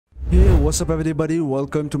Hey, what's up everybody,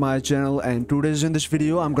 welcome to my channel, and today's in this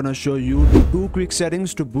video I'm gonna show you two quick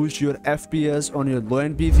settings to boost your FPS on your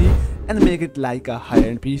low-end PC and make it like a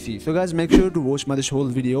high-end PC. So guys, make sure to watch this whole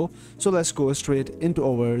video. So let's go straight into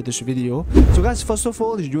over this video. So guys, first of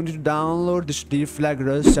all, you need to download this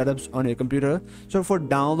deflagger setups on your computer. So for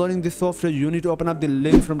downloading this software, you need to open up the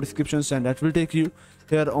link from description and that will take you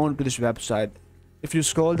here on to this website. If you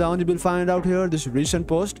scroll down, you will find out here this recent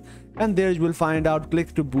post, and there you will find out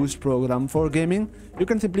click to boost program for gaming. You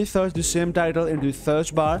can simply search the same title into the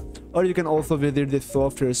search bar, or you can also visit the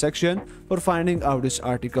software section for finding out this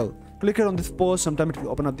article. Click here on this post, sometime it will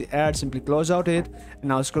open up the ad, simply close out it, and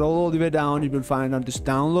now scroll all the way down, you will find on this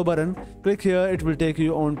download button. Click here, it will take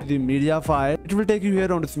you on to the media file. It will take you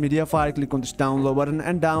here on this media file, click on this download button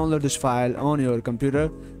and download this file on your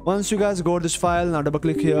computer. Once you guys got this file, now double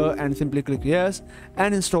click here and simply click yes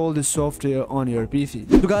and install this software on your PC.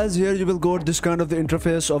 So guys, here you will got this kind of the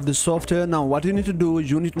interface of the software. Now what you need to do,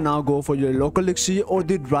 you need to now go for your local DC or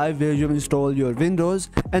the drive where you have installed your Windows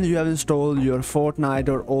and you have installed your Fortnite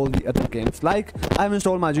or all the other games. Like I've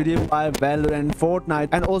installed my GTA 5, Valorant, Fortnite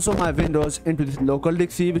and also my Windows into this local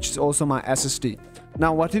DC, which is also my SSD.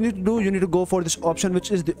 Now what you need to do, you need to go for this option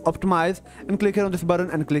which is the optimize and click here on this button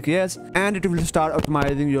and click yes, and it will start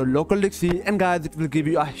optimizing your local DC, and guys, it will give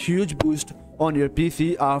you a huge boost on your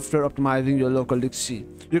PC after optimizing your local DC.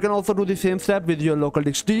 You can also do the same step with your local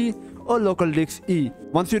D or local E.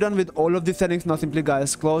 Once you're done with all of these settings, now simply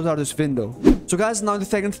guys close out this window. So guys, now in the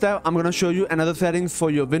second step, I'm gonna show you another settings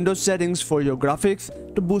for your Windows settings for your graphics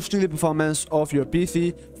to boost the performance of your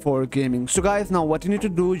PC for gaming. So guys, now what you need to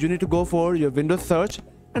do, you need to go for your Windows search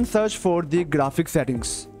and search for the graphic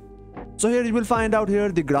settings. So here you will find out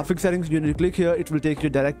here the graphic settings. You need to click here, it will take you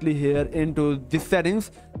directly here into the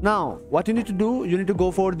settings. Now what you need to do, you need to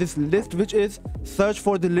go for this list, which is search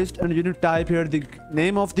for the list, and you need to type here the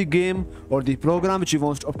name of the game or the program which you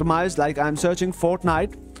want to optimize. Like I'm searching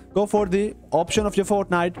Fortnite, go for the option of your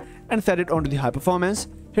Fortnite and set it onto the high performance.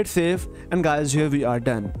 Hit save, and guys, here we are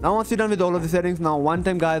done. Now once you're done with all of the settings, now one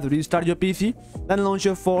time guys, restart your PC, then launch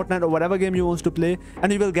your Fortnite or whatever game you want to play,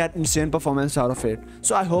 and you will get insane performance out of it.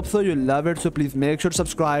 So I hope so you love it. So please make sure to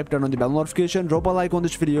subscribe, turn on the bell notification, drop a like on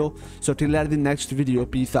this video. So till the next video,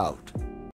 peace out.